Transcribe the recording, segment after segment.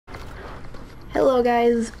Hello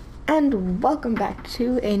guys, and welcome back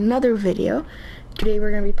to another video. Today we're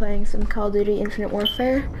going to be playing some Call of Duty Infinite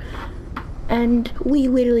Warfare, and we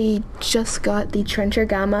literally just got the Trencher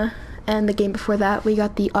Gamma, and the game before that we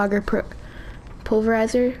got the Auger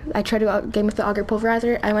Pulverizer. I tried to game with the Auger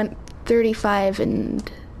Pulverizer. I went 35 and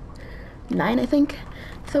 9, I think,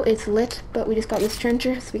 so it's lit, but we just got this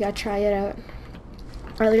Trencher, so we got to try it out.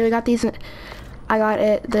 I literally got these. I got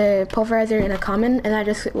the Pulverizer in a common, and I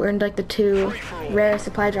just earned like the 2 rare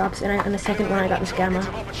supply drops, and in the second one I got this Gamma.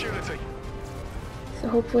 So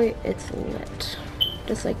hopefully it's lit,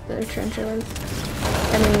 just like the Trencher was.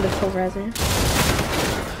 I mean the Pulverizer.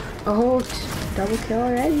 Oh, double kill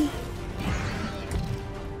already.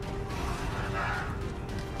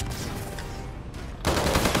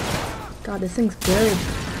 God, this thing's good.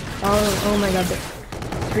 Oh my god,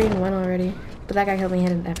 3 and 1 already. But that guy killed me, he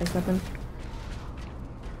had an epic weapon.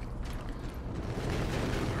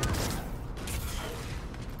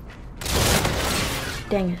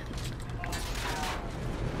 Dang it.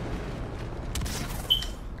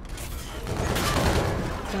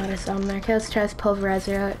 God, I saw him there. Okay, let's try this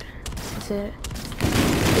Pulverizer out. That's it.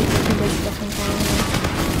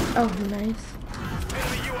 Oh, nice.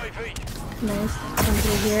 Nice. Come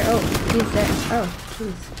through here. Oh, he's there. Oh,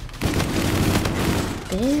 jeez.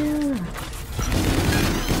 Damn.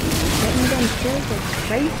 Getting them kills is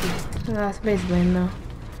crazy. Oh, somebody's winning though.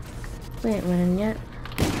 We ain't winning yet.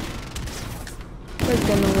 We're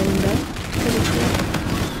gonna win though. Pretty cool.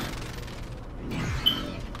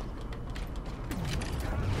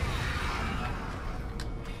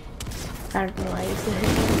 I don't know why I used to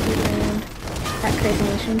hit that crazy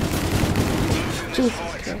nation. Jesus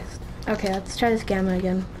Christ. Okay, let's try this Gamma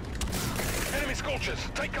again. Enemy scorchers,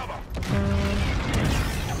 take cover.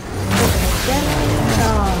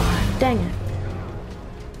 Oh, dang it.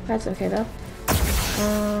 That's okay though.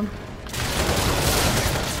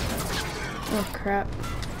 Oh crap.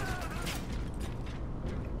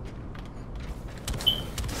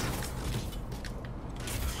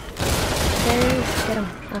 Get him.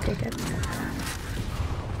 Okay, good.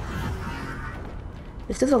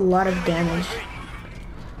 This does a lot of damage.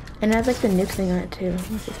 And it has like the nuke thing on it too,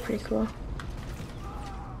 which is pretty cool.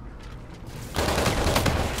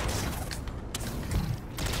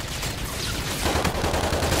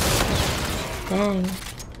 Dang.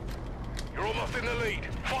 You're almost in the lead.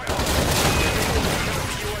 Fire!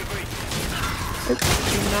 Oops,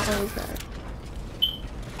 do not use that.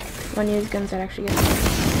 One use guns that actually get me.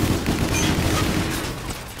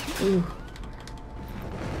 Ooh.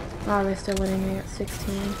 Oh, they're still winning. I got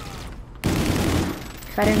 16.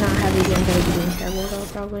 If I did not have these guns, I would be doing terrible though,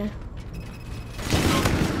 probably.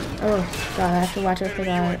 Oh, God, I have to watch out for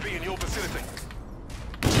that.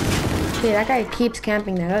 Okay, that guy keeps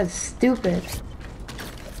camping there. That is stupid.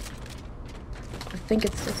 I think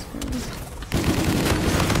it's this one.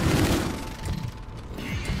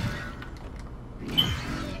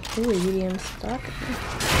 Ooh, UDM stock.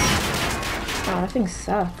 Oh, that thing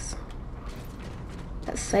sucks.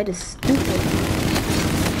 That sight is stupid.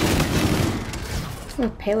 Oh,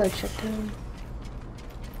 payload shut down.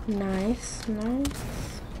 Nice,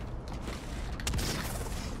 nice.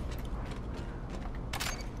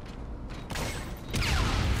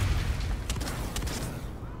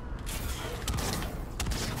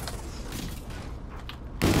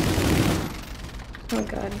 Oh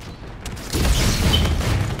God.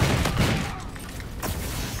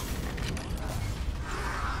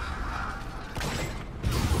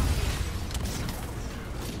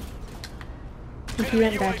 He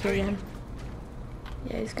went back here again.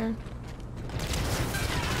 Yeah, he's gone.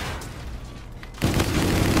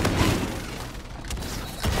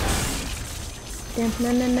 Damn,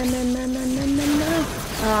 no.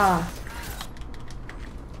 Ah.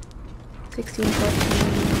 16,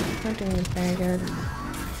 14. Not doing this very good.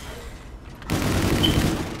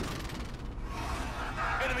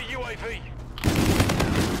 Enemy UAV.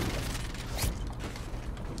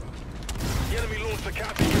 The enemy launched a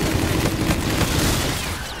counter UAV.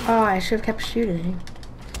 Oh, I should have kept shooting.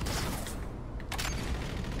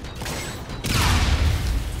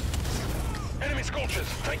 Enemy scorchers,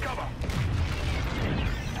 take cover.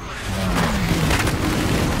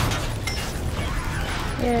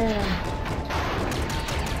 Yeah.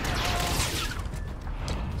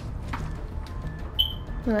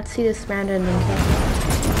 Well, let's see this random and kill.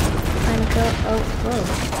 And go. Oh, whoa.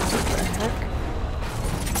 What the heck?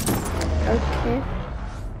 Okay.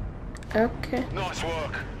 Okay. Nice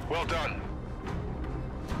work. Well done.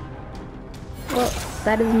 Well,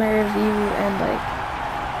 that is my review and like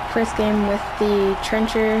first game with the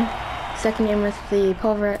Trencher, second game with the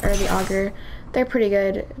Pulver or the Auger. They're pretty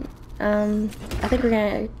good. I think we're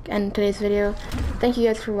gonna end today's video. Thank you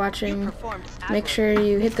guys for watching. Make sure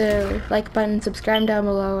you hit the like button, subscribe down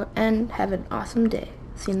below, and have an awesome day.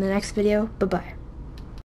 See you in the next video. Bye bye.